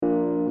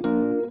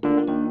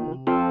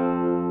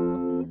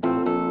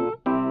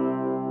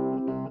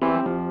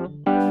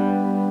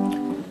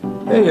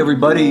Hey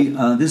everybody,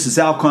 this is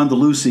Al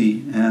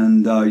Condalucci,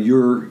 and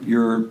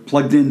you're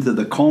plugged into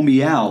the Call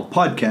Me Al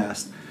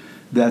podcast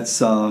that's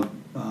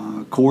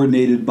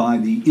coordinated by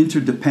the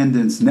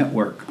Interdependence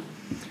Network.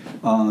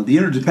 The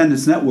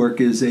Interdependence Network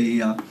is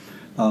a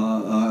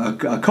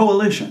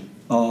coalition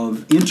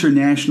of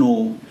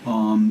international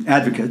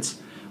advocates,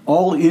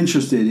 all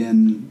interested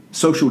in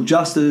social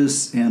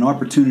justice and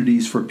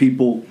opportunities for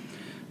people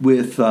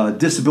with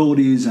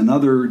disabilities and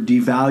other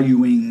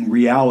devaluing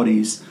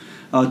realities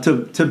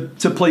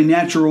to play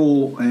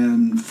natural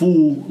and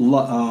full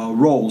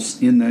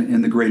roles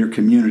in the greater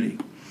community.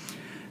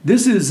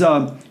 This is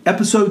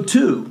episode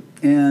 2,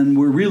 and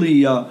we're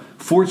really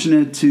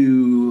fortunate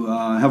to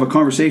have a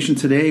conversation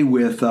today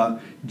with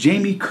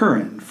Jamie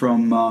Curran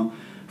from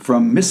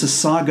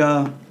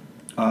Mississauga,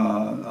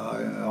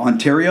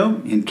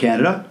 Ontario in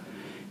Canada.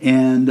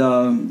 And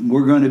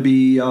we're going to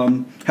be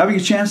having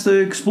a chance to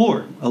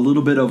explore a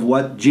little bit of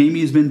what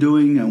Jamie's been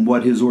doing and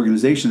what his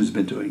organization has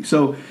been doing.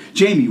 So,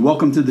 Jamie,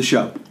 welcome to the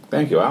show.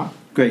 Thank you, Al.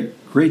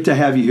 Great to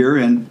have you here.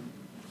 And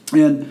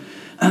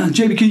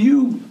Jamie, can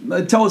you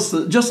tell us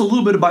just a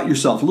little bit about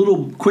yourself,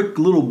 a quick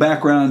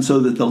background, so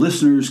that the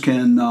listeners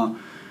can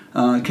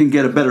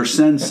get a better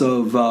sense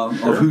of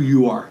who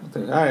you are?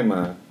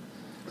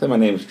 My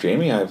name's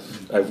Jamie.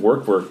 I've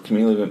worked for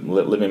Community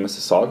Living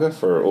Mississauga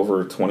for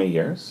over 20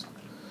 years.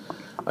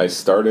 I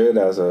started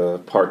as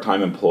a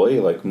part-time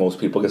employee, like most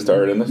people get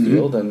started in the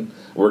field, and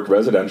worked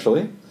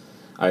residentially.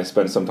 I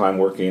spent some time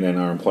working in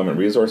our Employment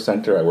Resource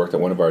Center. I worked at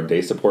one of our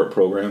day support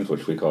programs,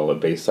 which we call a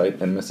base site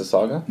in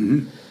Mississauga.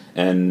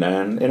 And in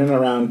and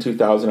around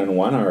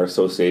 2001, our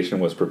association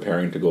was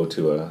preparing to go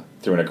through an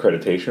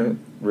accreditation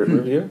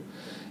review,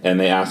 and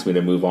they asked me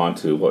to move on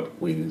to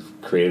what we've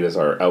created as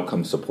our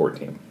outcome support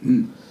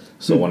team.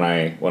 So when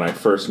I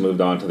first moved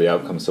on to the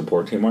outcome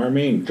support team, our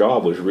main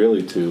job was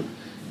really to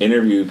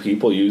interview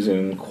people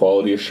using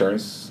quality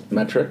assurance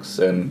metrics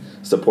and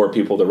support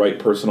people to write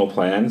personal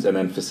plans and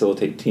then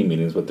facilitate team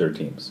meetings with their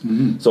teams.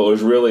 So it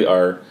was really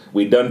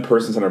we'd done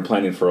person-centered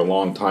planning for a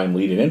long time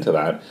leading into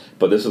that,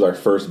 but this is our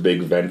first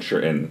big venture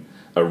in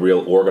a real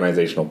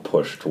organizational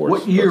push towards.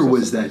 What year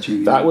was that,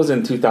 Jamie? That was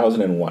in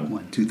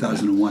 2001.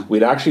 2001.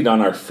 We'd actually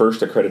done our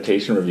first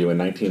accreditation review in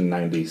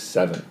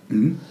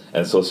 1997.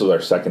 And so this was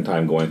our second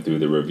time going through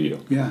the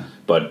review. Yeah.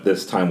 But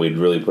this time we'd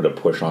really put a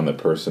push on the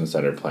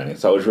person-centered planning.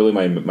 So that was really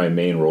my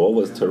main role,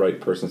 was to write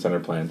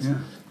person-centered plans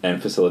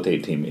and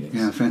facilitate team meetings.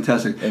 Yeah,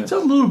 fantastic. Yeah.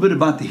 Tell a little bit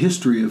about the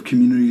history of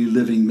Community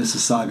Living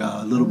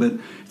Mississauga. A little bit.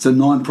 It's a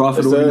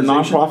nonprofit organization.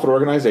 It's a nonprofit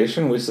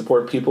organization. We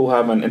support people who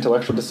have an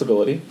intellectual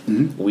disability.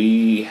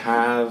 We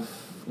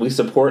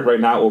support right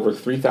now over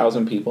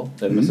 3,000 people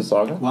in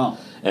Mississauga. Wow.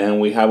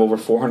 And we have over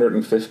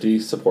 450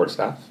 support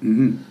staff.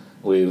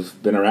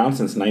 We've been around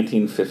since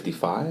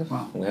 1955.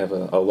 Wow. We have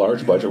a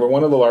large budget. We're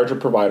one of the larger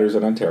providers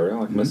in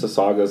Ontario.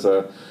 Mississauga is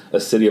a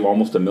city of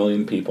almost 1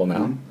 million people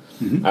now.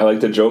 I like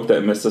to joke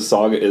that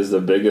Mississauga is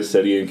the biggest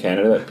city in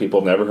Canada that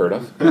people have never heard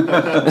of,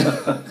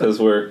 because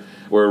we're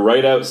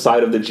right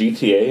outside of the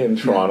GTA in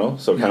Toronto.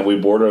 So kind of we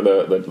border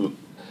the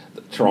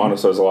Toronto,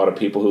 so there's a lot of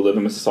people who live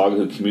in Mississauga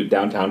who commute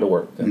downtown to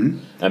work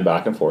and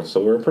back and forth.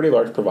 So we're a pretty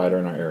large provider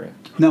in our area.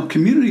 Now,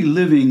 Community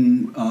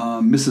Living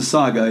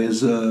Mississauga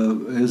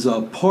is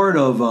a part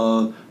of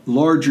a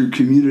larger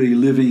community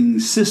living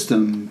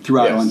system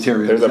throughout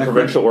Ontario. There's a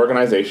provincial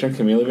organization,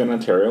 Community Living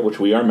Ontario, which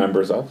we are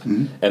members of,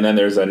 and then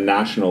there's a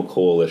national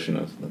coalition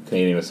of the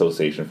Canadian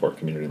Association for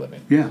Community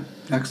Living. Yeah,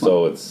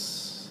 excellent.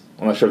 So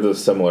I'm not sure if there's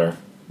a similar.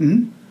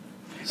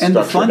 And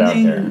the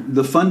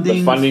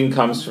funding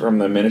comes from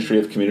the Ministry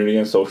of Community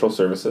and Social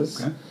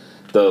Services. Okay.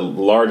 The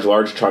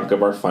large chunk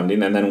of our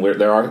funding, and then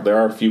there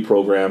are a few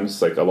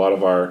programs, like a lot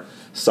of our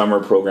summer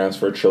programs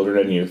for children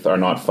and youth are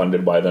not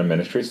funded by their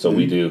ministry, so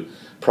we do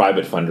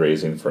private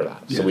fundraising for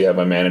that. So we have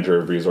a manager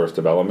of resource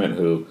development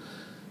who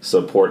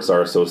supports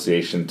our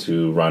association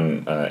to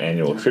run an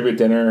annual tribute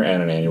dinner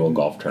and an annual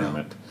golf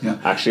tournament.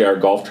 Actually, our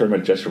golf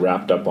tournament just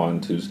wrapped up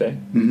on Tuesday,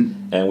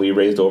 and we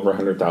raised over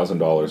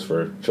 $100,000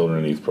 for children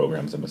and youth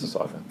programs in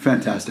Mississauga.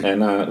 Fantastic.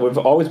 And we've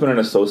always been an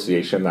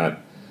association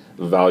that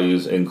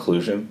values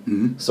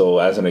inclusion. So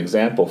as an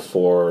example,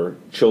 for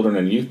children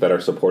and youth that are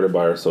supported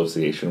by our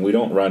association, we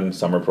don't run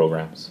summer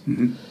programs.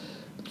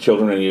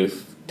 Children and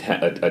youth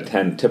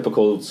attend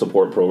typical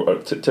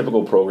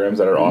typical programs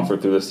that are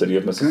offered through the city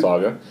of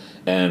Mississauga,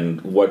 and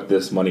what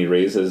this money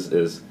raises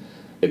is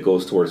it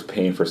goes towards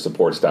paying for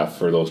support staff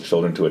for those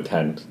children to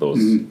attend those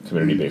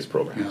community-based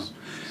programs.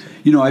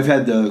 You know, I've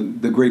had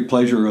the great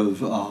pleasure of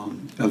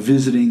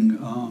visiting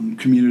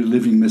Community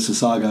Living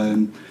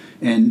Mississauga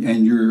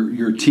and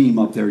your team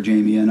up there,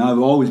 Jamie, and I've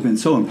always been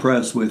so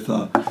impressed with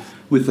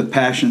the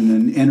passion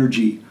and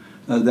energy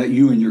that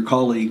you and your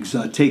colleagues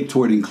take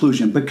toward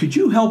inclusion. But could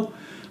you help,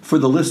 for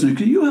the listener,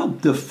 could you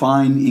help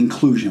define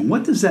inclusion?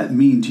 What does that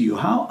mean to you?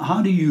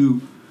 How do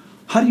you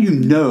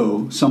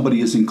know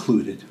somebody is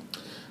included?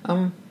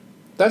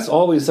 That's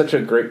always such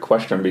a great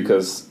question,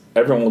 because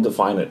everyone will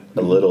define it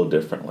a little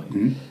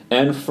differently.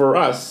 And for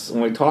us,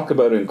 when we talk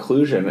about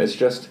inclusion, it's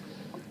just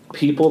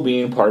people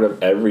being part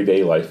of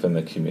everyday life in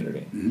the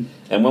community.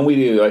 And when we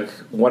do, like,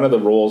 one of the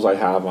roles I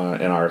have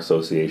in our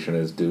association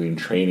is doing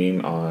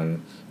training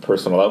on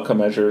personal outcome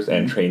measures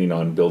and training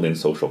on building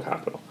social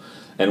capital.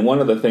 And one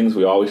of the things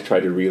we always try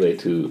to relay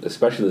to,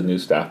 especially the new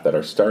staff that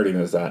are starting,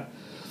 is that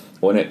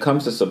when it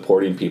comes to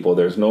supporting people,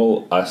 there's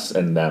no us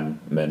and them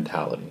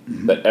mentality.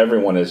 That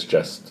everyone is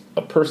just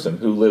a person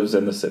who lives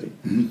in the city.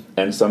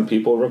 And some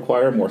people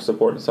require more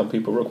support and some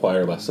people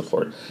require less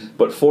support.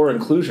 But for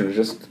inclusion,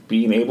 just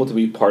being able to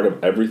be part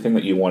of everything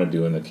that you want to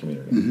do in the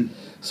community.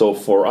 So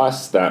for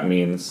us, that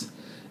means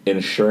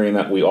ensuring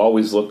that we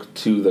always look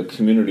to the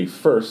community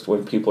first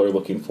when people are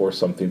looking for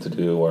something to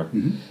do, or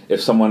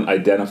if someone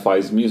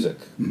identifies music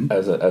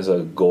as a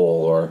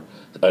goal or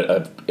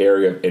an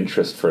area of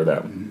interest for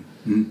them.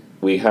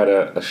 We had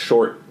a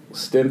short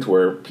stint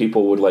where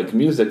people would like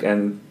music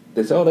and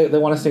they say, they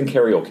want to sing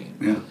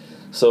karaoke.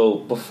 So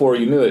before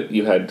you knew it,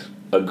 you had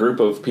a group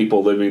of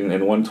people living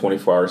in one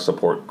 24-hour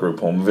support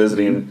group home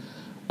visiting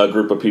a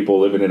group of people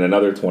living in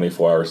another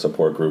 24-hour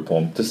support group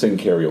home to sing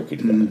karaoke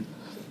together.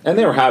 And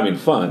they were having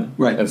fun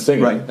and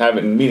singing,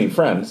 meeting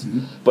friends,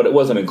 but it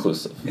wasn't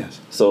inclusive.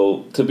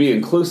 So to be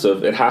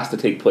inclusive, it has to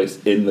take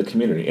place in the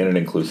community, in an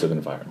inclusive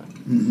environment.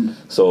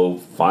 So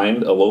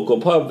find a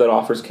local pub that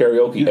offers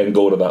karaoke and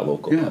go to that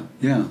local pub.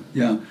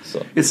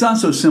 So it's not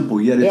so simple,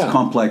 yet it's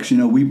complex. You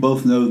know, we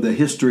both know the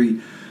history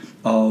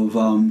of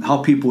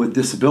how people with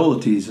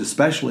disabilities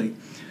especially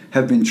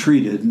have been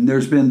treated. And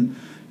there's been,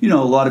 a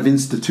lot of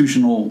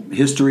institutional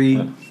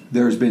history.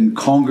 There's been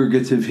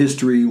congregative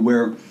history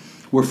where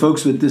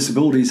folks with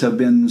disabilities have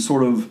been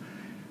sort of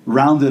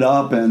rounded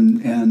up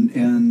and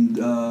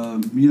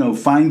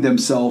find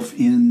themselves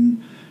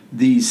in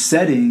these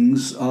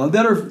settings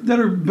that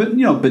are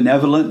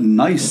benevolent and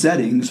nice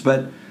settings,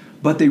 but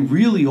they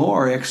really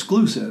are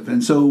exclusive.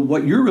 And so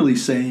what you're really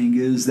saying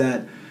is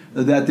that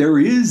there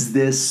is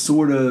this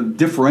sort of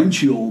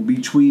differential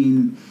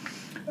between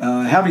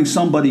having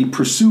somebody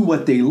pursue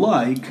what they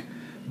like,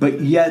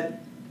 but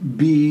yet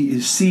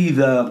see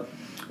the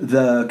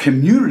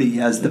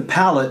community as the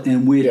palette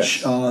in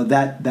which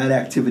that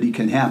activity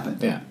can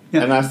happen.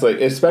 And that's like,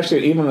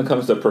 especially even when it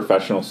comes to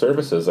professional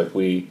services, like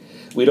we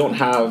don't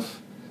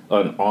have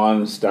an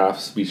on-staff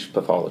speech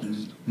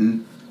pathologist.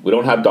 We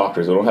don't have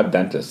doctors. We don't have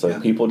dentists.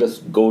 Like people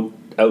just go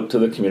out to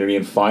the community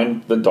and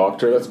find the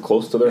doctor that's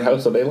close to their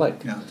house that they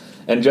like.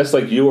 And just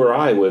like you or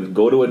I would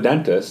go to a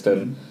dentist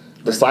and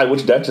decide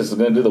which dentist is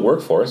going to do the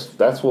work for us,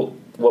 that's what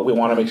we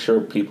want to make sure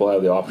people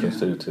have the options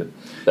to do too.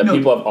 That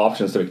people have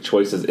options to make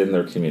choices in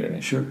their community.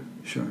 Sure.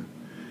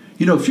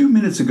 A few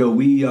minutes ago,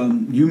 we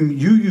you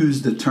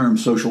used the term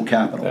social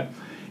capital,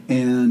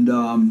 and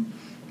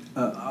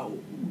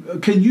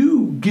can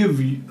you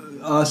give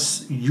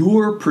us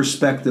your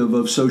perspective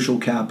of social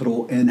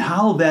capital and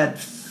how that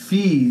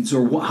feeds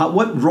or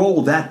what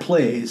role that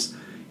plays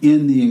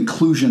in the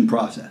inclusion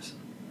process?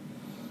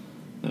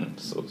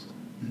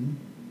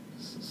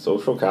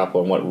 Social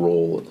capital and what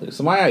role it plays.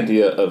 So my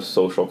idea of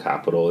social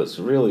capital is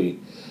really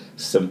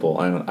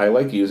simple, and I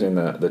like using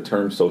the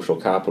term social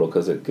capital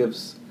because it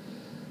gives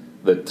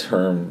the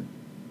term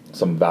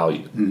some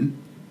value,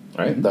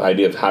 right? The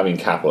idea of having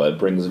capital, it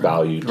brings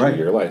value to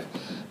your life.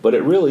 But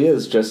it really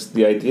is just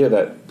the idea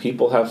that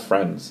people have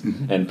friends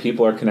and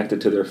people are connected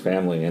to their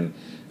family and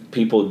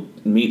people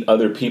meet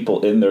other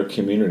people in their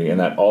community, and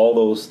that all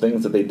those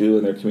things that they do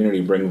in their community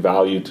bring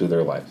value to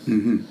their life.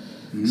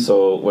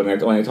 So when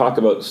I talk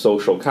about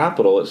social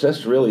capital, it's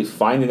just really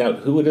finding out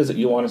who it is that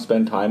you want to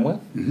spend time with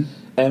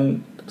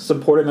and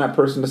supporting that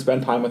person to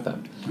spend time with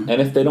them.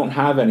 And if they don't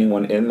have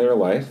anyone in their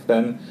life,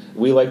 then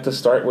we like to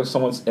start with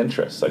someone's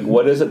interests. Like,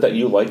 what is it that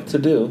you like to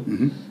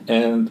do,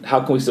 and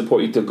how can we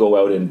support you to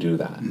go out and do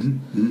that?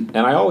 And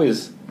I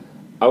always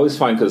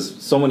find,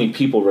 because so many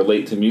people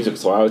relate to music,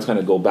 so I always kind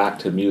of go back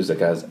to music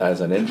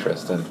as an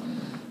interest. And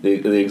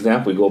the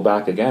example, we go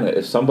back again,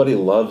 if somebody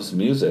loves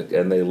music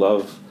and they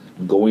love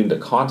going to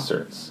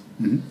concerts,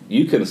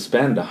 you can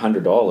spend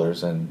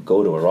 $100 and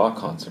go to a rock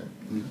concert,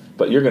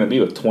 but you're going to be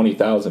with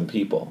 20,000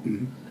 people,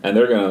 and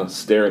they're going to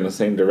stare in the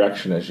same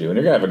direction as you, and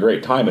you're going to have a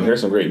great time and hear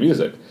some great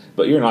music,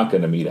 but you're not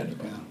going to meet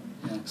anybody.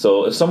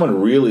 So if someone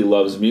really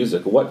loves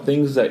music, what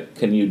things that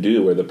can you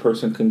do where the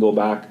person can go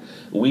back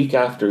week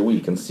after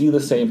week and see the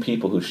same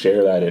people who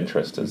share that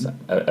interest as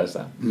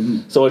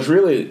them? So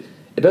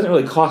it doesn't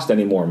really cost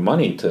any more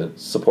money to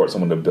support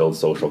someone to build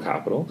social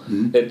capital.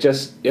 You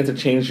have to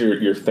change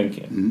your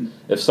thinking.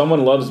 If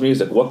someone loves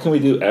music, what can we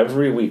do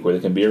every week where they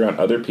can be around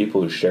other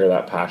people who share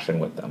that passion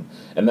with them?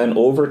 And then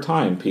over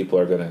time, people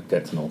are going to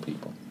get to know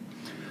people.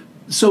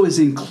 So is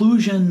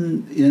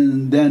inclusion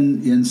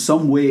in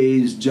some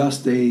ways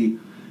just a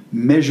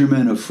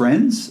measurement of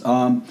friends?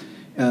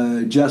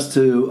 Just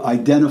to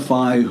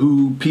identify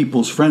who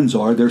people's friends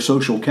are, their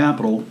social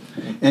capital.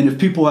 And if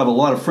people have a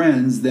lot of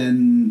friends,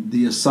 then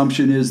the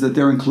assumption is that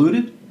they're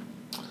included?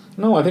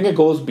 No, I think it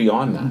goes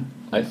beyond that.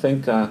 I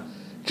think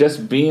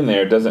just being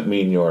there doesn't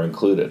mean you're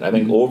included. I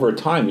think over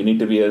time you need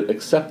to be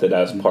accepted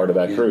as part of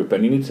that group,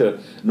 and you need to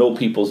know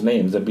people's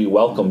names and be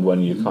welcomed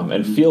when you come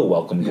and feel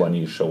welcomed when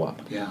you show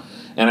up.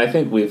 And I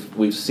think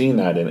we've seen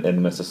that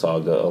in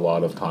Mississauga a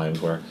lot of times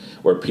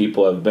where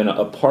people have been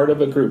a part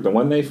of a group, and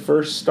when they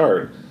first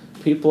start,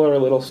 people are a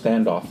little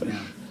standoffish.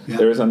 Yeah.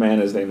 There's a man,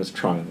 his name is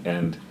Trung,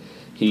 and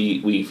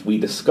we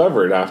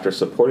discovered after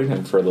supporting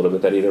him for a little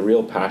bit that he had a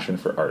real passion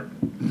for art.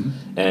 Mm-hmm.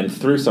 And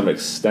through some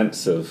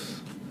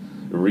extensive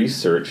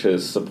research,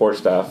 his support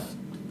staff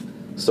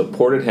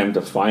supported him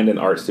to find an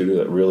art studio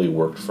that really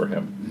worked for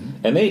him.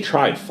 Mm-hmm. And they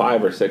tried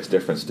 5 or 6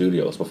 different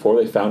studios before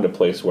they found a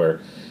place where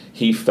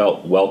he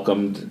felt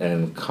welcomed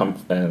and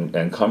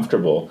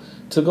comfortable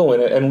to go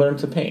in and learn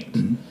to paint.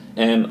 Mm-hmm.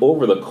 And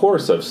over the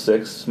course of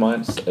 6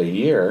 months, a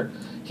year,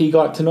 he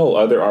got to know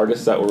other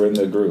artists that were in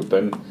the group.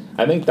 And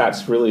I think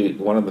that's really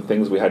one of the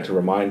things we had to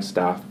remind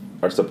staff,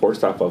 our support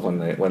staff, of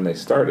when they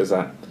start, is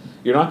that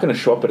you're not going to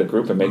show up at a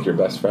group and make your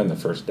best friend the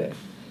first day.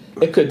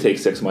 It could take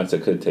 6 months,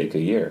 it could take a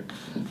year.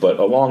 But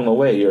along the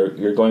way,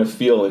 you're going to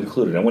feel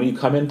included. And when you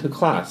come into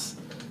class,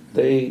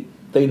 they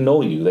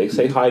know you. They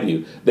say hi to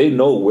you. They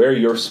know where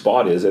your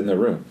spot is in the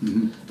room.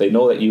 Mm-hmm. They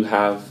know that you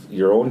have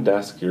your own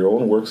desk, your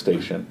own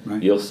workstation.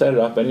 Right. You'll set it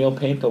up and you'll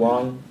paint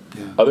along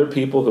other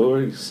people who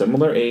are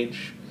similar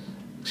age,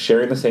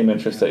 sharing the same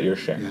interests that you're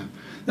sharing. Yeah.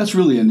 That's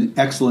really an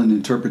excellent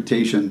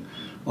interpretation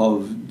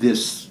of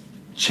this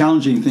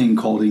challenging thing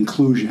called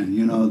inclusion,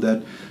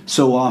 that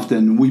so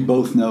often we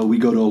both know. We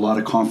go to a lot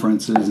of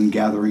conferences and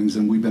gatherings,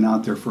 and we've been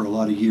out there for a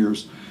lot of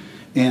years.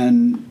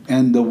 And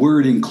the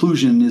word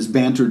inclusion is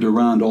bantered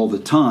around all the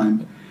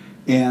time.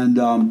 And,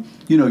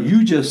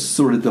 you just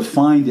sort of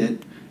defined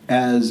it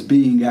as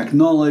being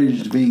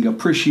acknowledged, being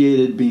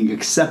appreciated, being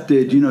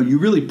accepted. You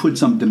really put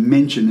some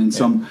dimension and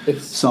some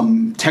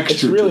texture.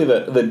 It's really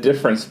the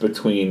difference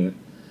between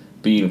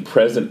being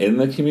present in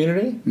the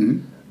community mm-hmm.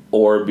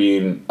 or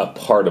being a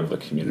part of the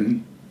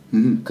community.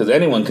 Because mm-hmm.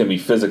 anyone can be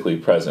physically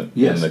present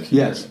in the community.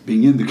 Yes,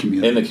 being in the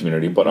community. In the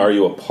community, but are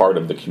you a part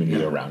of the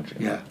community around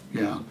you?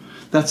 Yeah.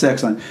 That's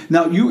excellent.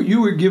 Now,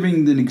 you were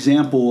giving an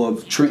example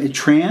of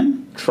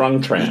Tran?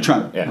 Trung Tran.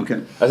 Trung, yeah.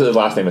 Okay. His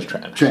last name is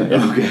Tran.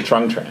 Okay.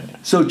 Trung Tran, yeah.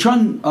 So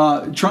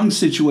Trung's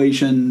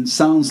situation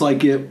sounds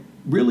like it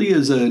really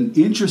is an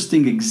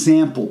interesting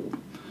example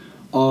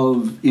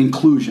of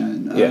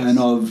inclusion and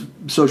of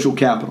social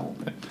capital.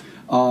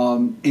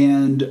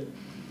 And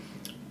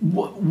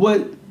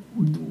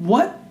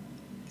what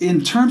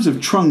in terms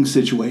of Trung's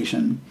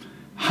situation,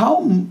 how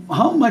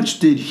much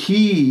did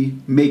he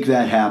make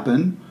that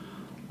happen?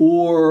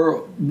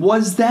 Or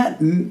was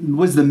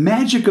the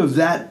magic of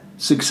that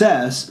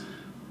success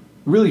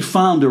really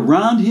found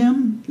around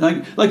him?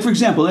 Like for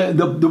example,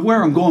 the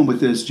where I'm going with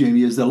this,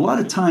 Jamie, is that a lot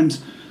of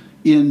times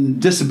in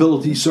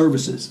disability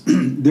services,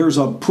 there's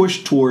a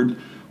push toward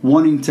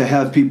wanting to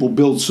have people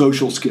build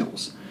social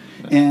skills.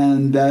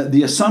 And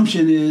the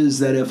assumption is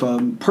that if a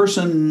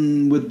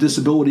person with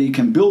disability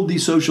can build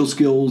these social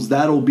skills,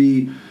 that'll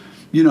be,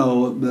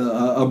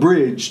 a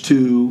bridge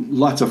to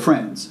lots of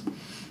friends.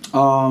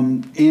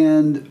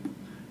 And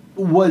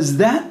was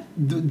that,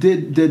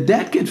 did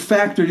that get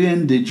factored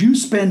in? Did you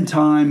spend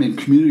time in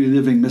Community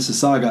Living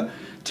Mississauga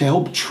to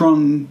help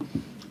Trung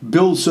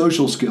build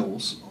social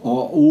skills?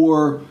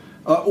 Or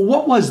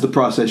what was the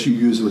process you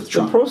used with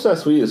Trung? The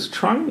process we used,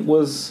 Trung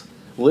was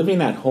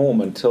living at home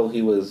until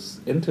he was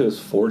into his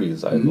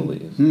 40s, I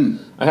believe. Mm.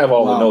 I have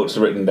all the notes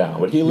written down,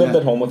 but he lived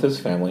at home with his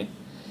family,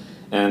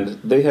 and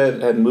they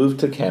had moved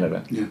to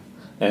Canada. Yeah.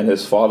 And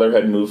his father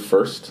had moved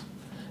first,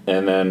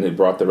 and then he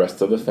brought the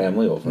rest of the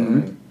family over.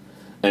 Mm-hmm.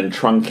 And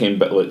Trung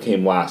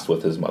came last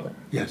with his mother.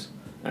 Yes.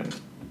 And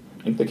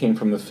I think they came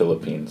from the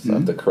Philippines. Mm-hmm. I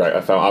have to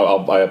correct.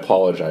 I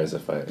apologize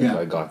if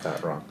I got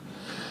that wrong.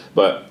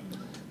 But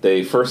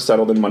they first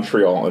settled in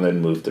Montreal and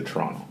then moved to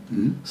Toronto.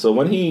 Mm-hmm. So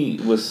when he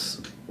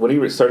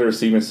started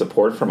receiving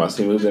support from us,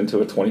 he moved into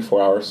a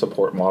 24-hour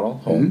support model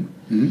home.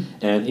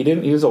 Mm-hmm. And he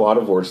didn't use a lot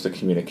of words to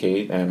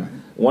communicate.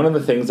 And one of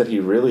the things that he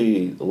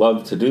really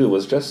loved to do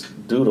was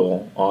just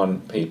doodle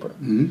on paper.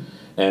 Mm-hmm.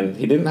 And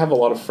he didn't have a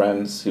lot of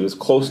friends. He was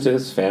close to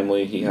his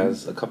family. He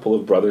has a couple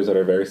of brothers that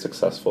are very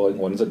successful. Like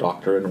one's a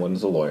doctor and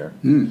one's a lawyer.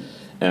 Mm.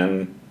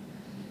 And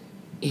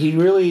he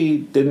really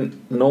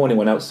didn't know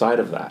anyone outside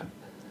of that.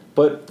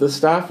 But the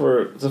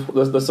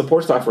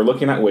support staff were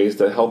looking at ways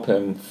to help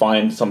him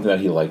find something that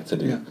he liked to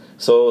do. Yeah.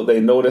 So they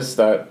noticed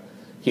that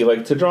he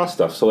liked to draw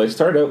stuff. So they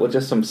started out with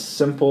just some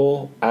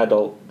simple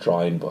adult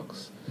drawing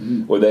books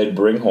where they'd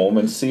bring home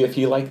and see if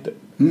he liked it.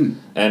 Mm.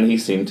 And he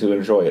seemed to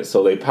enjoy it.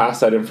 So they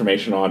passed that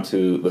information on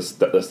to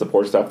the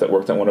support staff that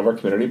worked at one of our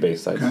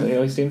community-based sites. Okay.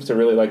 So, he seems to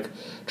really like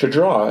to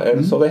draw.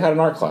 And so they had an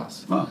art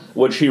class,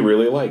 which he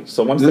really liked.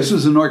 So once this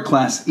was an art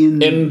class in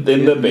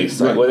the base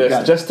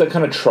site, just to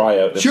kind of try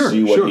out and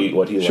see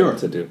what he liked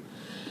to do.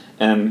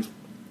 And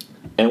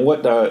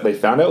what they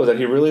found out was that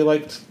he really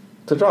liked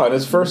to draw. And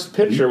his first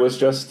picture was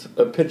just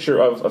a picture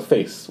of a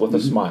face with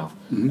a smile.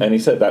 Mm-hmm. And he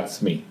said,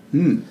 "That's me."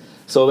 Mm.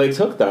 So they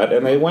took that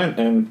and they went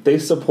and they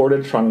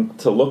supported Trung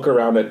to look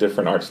around at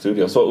different art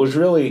studios. So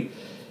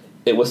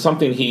it was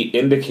something he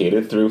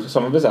indicated through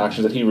some of his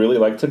actions that he really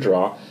liked to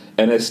draw.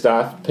 And his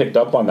staff picked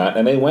up on that,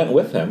 and they went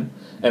with him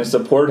and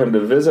supported him to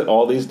visit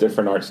all these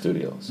different art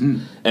studios.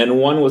 And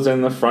one was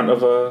in the front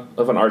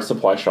of an art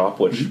supply shop,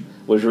 which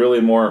was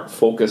really more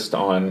focused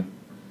on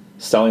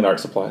selling art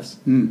supplies.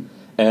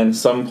 And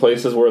some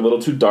places were a little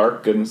too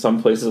dark, and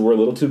some places were a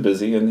little too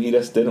busy, and he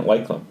just didn't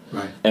like them.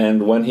 Right.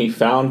 And when he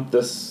found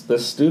this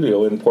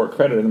studio in Port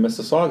Credit in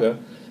Mississauga,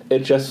 it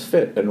just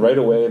fit, and right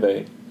away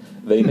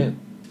they knew.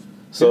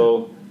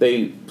 So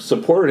they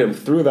supported him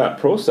through that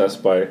process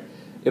by,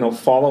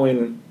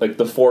 following like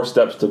the 4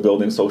 steps to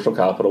building social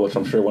capital, which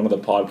I'm sure one of the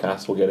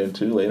podcasts will get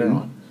into later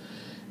on,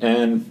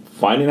 and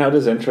finding out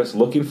his interests,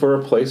 looking for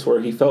a place where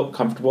he felt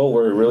comfortable,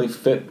 where it really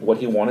fit what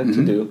he wanted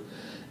to do.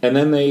 And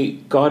then they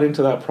got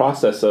into that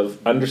process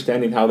of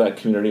understanding how that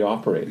community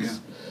operates. Yeah.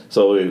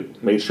 So he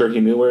made sure he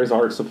knew where his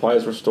art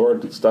supplies were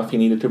stored, stuff he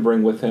needed to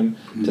bring with him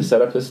to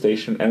set up his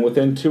station. And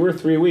within 2 or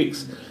 3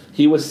 weeks,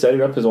 he was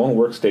setting up his own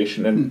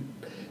workstation and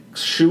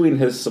shooing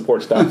his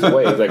support staff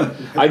away. He's like,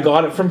 I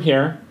got it from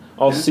here.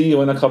 I'll see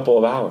you in a couple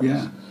of hours.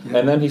 Yeah.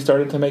 And then he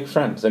started to make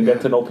friends and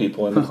get to know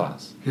people in the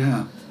class.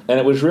 Yeah. And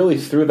it was really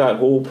through that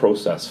whole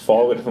process,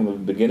 following it from the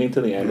beginning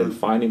to the end, and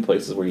finding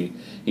places where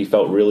he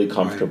felt really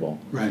comfortable.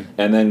 Right.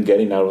 And then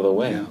getting out of the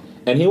way. Yeah.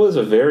 And he was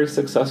a very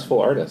successful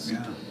artist.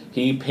 Yeah.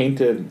 He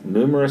painted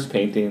numerous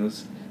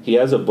paintings. He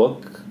has a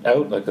book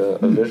out, like a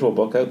visual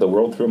book out, The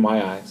World Through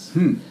My Eyes.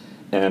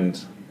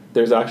 And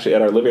there's actually,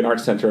 at our Living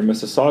Arts Center in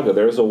Mississauga,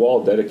 there's a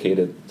wall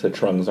dedicated to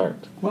Trung's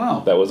art.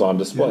 Wow. That was on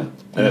display.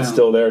 And it's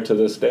still there to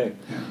this day.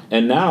 Yeah.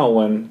 And now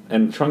and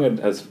Trung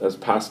has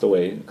passed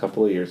away a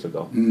couple of years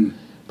ago.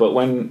 But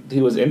when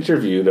he was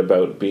interviewed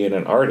about being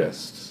an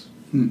artist,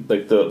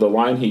 like the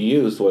line he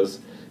used was,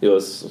 it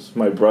was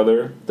my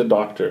brother, the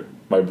doctor,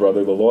 my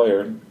brother, the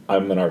lawyer,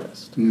 I'm an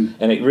artist.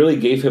 And it really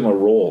gave him a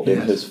role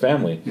in his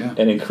family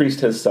and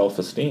increased his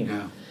self-esteem.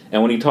 Yeah.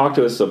 And when he talked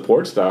to his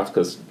support staff,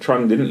 because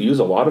Trung didn't use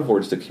a lot of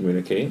words to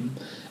communicate,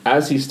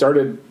 as he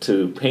started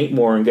to paint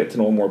more and get to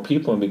know more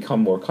people and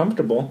become more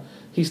comfortable,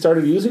 he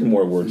started using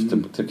more words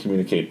to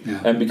communicate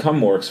and become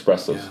more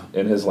expressive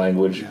in his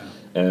language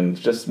and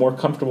just more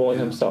comfortable in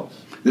himself.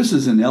 This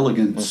is an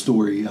elegant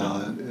story,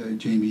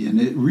 Jamie, and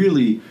it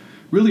really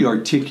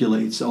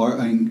articulates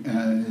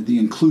the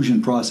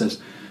inclusion process.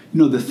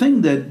 The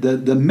thing that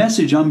the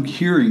message I'm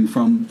hearing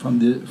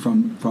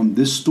from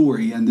this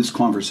story and this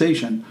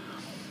conversation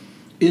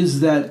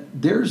is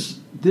that there is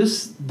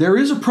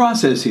a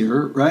process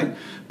here, right?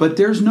 But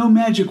there's no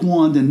magic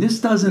wand, and this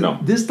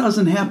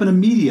doesn't happen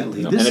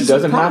immediately. No. This and it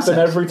doesn't happen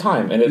every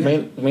time, and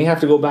it may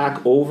have to go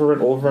back over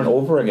and over and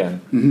over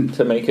again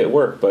to make it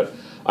work. But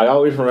I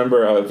always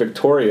remember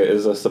Victoria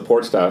is a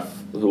support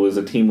staff who was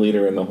a team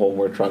leader in the home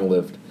where Trung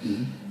lived.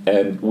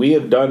 And we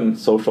have done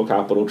social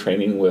capital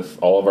training with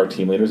all of our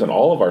team leaders and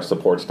all of our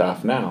support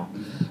staff now.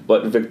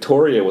 But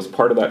Victoria was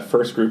part of that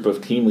first group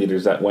of team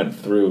leaders that went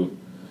through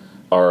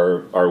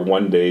our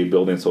one-day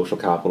Building Social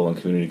Capital and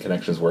Community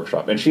Connections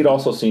workshop. And she'd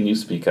also seen you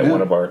speak at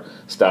one of our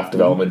staff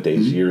development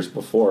days years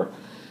before.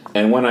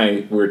 And when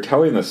we were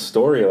telling this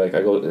story, I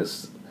go,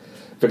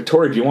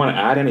 Victoria, do you want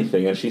to add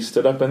anything? And she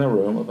stood up in the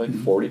room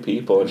of 40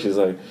 people, and she's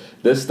like,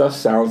 this stuff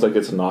sounds like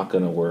it's not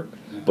going to work,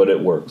 but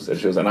it works. And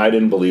she goes, and I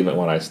didn't believe it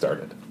when I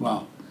started.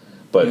 Wow.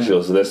 But she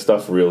goes, this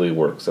stuff really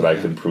works, and I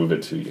can prove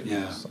it to you.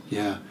 Yeah, So,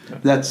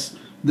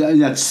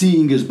 That's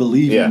seeing is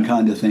believing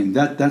kind of thing.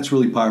 That's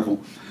really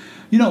powerful.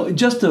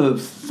 Just a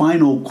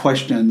final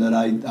question that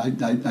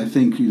I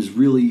think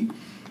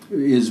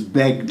is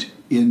begged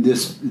in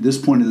this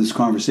point of this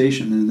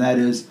conversation, and that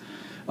is,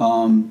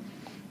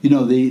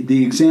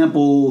 the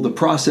example, the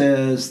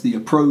process, the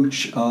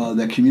approach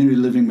that Community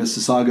Living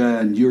Mississauga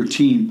and your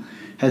team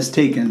has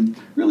taken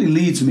really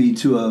leads me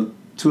to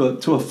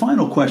a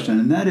final question,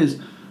 and that is,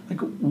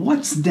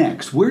 what's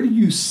next? Where do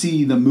you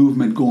see the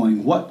movement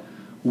going?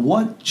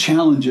 What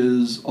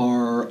challenges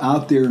are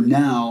out there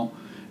now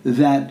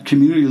that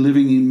Community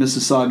Living in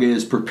Mississauga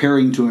is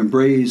preparing to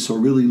embrace or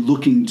really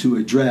looking to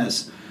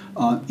address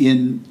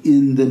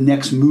in the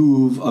next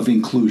move of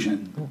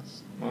inclusion?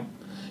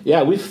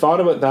 Yeah, we've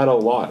thought about that a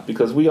lot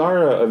because we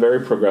are a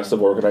very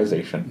progressive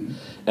organization.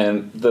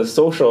 And the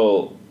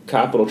social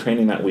capital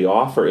training that we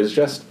offer is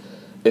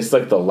it's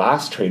like the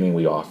last training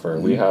we offer.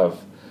 We have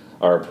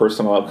our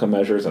personal outcome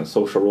measures and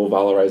social role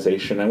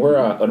valorization, and we're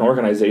an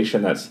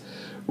organization that's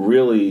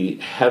really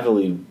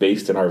heavily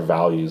based in our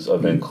values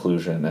of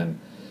inclusion and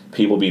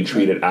people being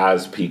treated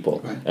as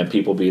people and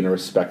people being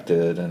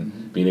respected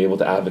and being able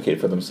to advocate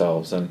for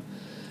themselves.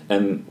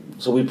 And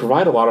so we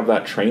provide a lot of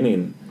that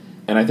training.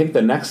 And I think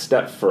the next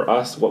step for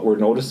us, what we're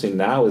noticing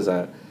now is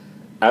that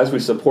as we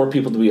support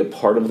people to be a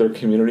part of their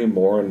community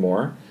more and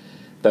more,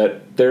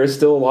 that there is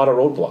still a lot of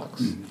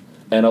roadblocks.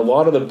 And a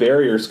lot of the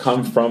barriers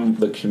come from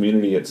the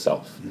community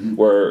itself,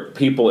 where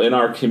people in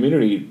our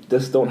community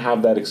just don't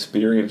have that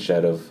experience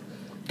yet of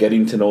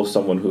getting to know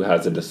someone who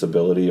has a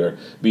disability or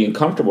being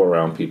comfortable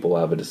around people who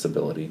have a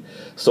disability.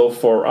 So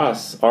for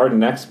us, our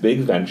next big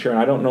venture, and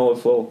I don't know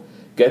if we'll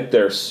get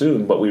there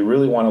soon, but we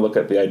really want to look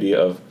at the idea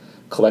of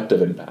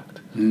collective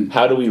impact.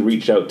 How do we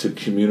reach out to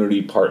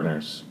community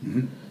partners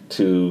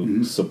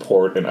to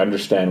support and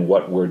understand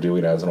what we're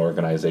doing as an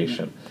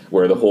organization,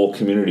 where the whole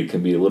community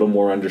can be a little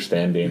more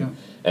understanding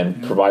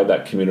and provide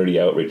that community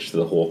outreach to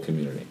the whole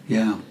community.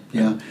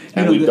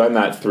 And we've done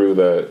that through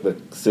the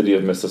city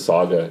of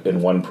Mississauga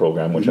in one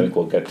program, which I think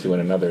we'll get to in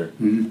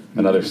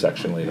another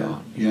section later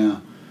on.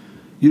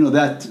 You know,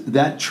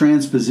 that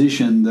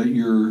transposition that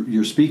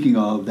you're speaking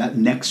of, that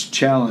next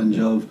challenge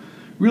of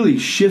really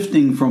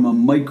shifting from a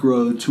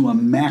micro to a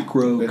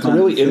macro to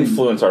really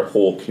influence our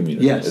whole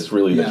community. It's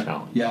really the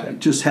challenge. It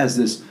just has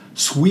this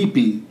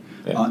sweeping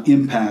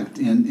impact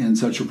in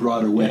such a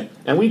broader way.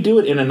 And we do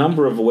it in a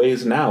number of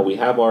ways now. We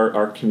have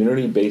our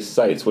community-based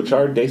sites, which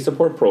are day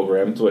support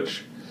programs,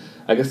 which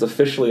I guess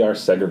officially are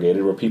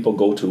segregated, where people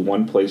go to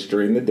one place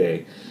during the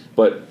day,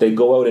 but they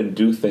go out and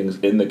do things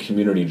in the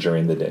community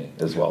during the day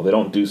as well. They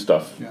don't do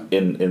stuff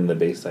in the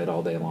base site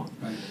all day long.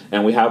 Right.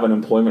 And we have an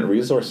employment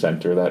resource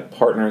center that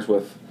partners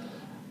with,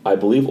 I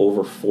believe,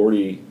 over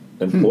 40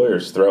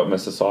 employers throughout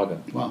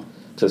Mississauga. Wow.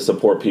 To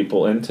support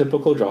people in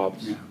typical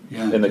jobs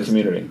in the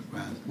community.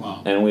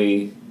 Wow. And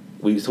we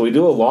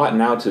do a lot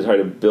now to try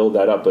to build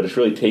that up, but it's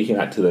really taking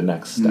that to the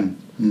next step.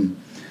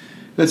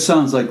 That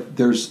sounds like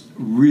there's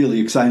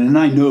really exciting, and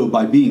I know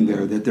by being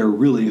there that there are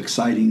really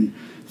exciting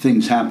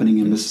things happening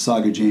in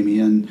Mississauga, Jamie,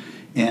 and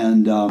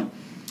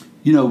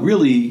you know,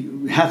 really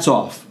hats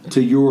off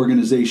to your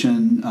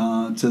organization,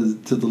 to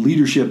the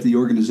leadership of the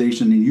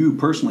organization, and you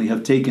personally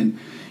have taken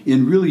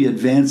in really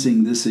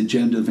advancing this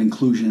agenda of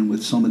inclusion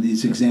with some of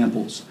these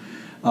examples.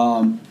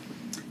 I'm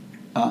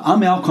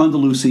Al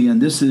Condalucci,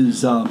 and this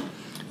is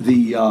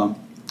the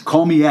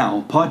Call Me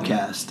Al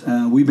podcast.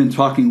 We've been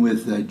talking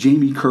with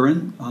Jamie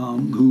Curran,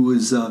 who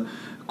is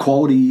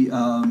Quality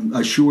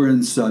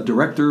Assurance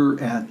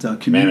Director at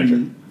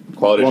Community...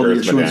 Quality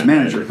Assurance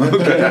Manager.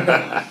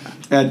 Okay.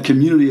 At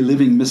Community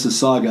Living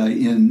Mississauga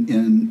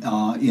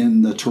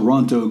in the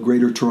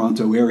Greater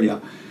Toronto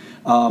area.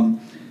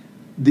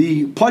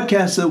 The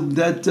podcast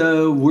that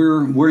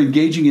we're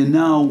engaging in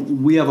now,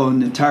 we have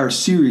an entire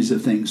series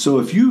of things. So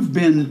if you've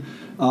been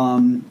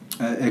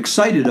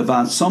excited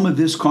about some of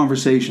this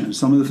conversation,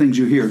 some of the things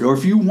you hear, or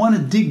if you want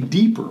to dig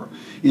deeper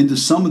into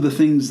some of the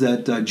things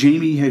that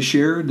Jamie has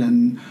shared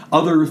and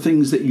other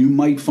things that you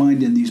might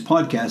find in these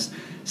podcasts,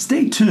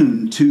 stay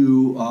tuned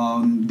to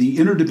the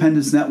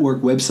Interdependence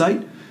Network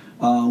website,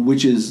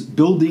 which is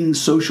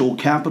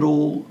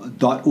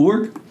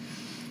buildingsocialcapital.org.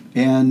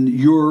 And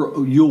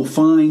you'll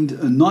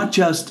find not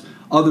just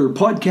other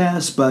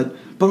podcasts, but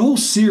a whole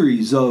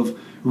series of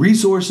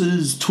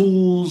resources,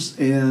 tools,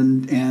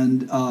 and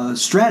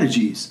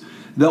strategies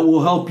that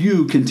will help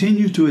you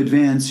continue to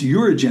advance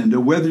your agenda,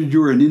 whether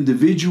you're an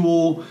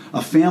individual,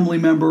 a family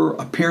member,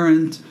 a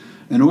parent,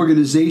 an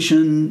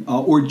organization,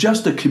 or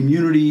just a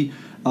community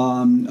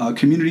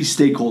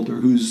stakeholder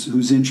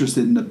who's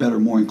interested in a better,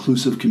 more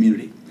inclusive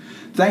community.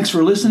 Thanks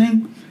for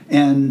listening,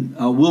 and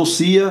we'll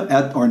see you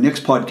at our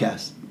next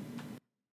podcast.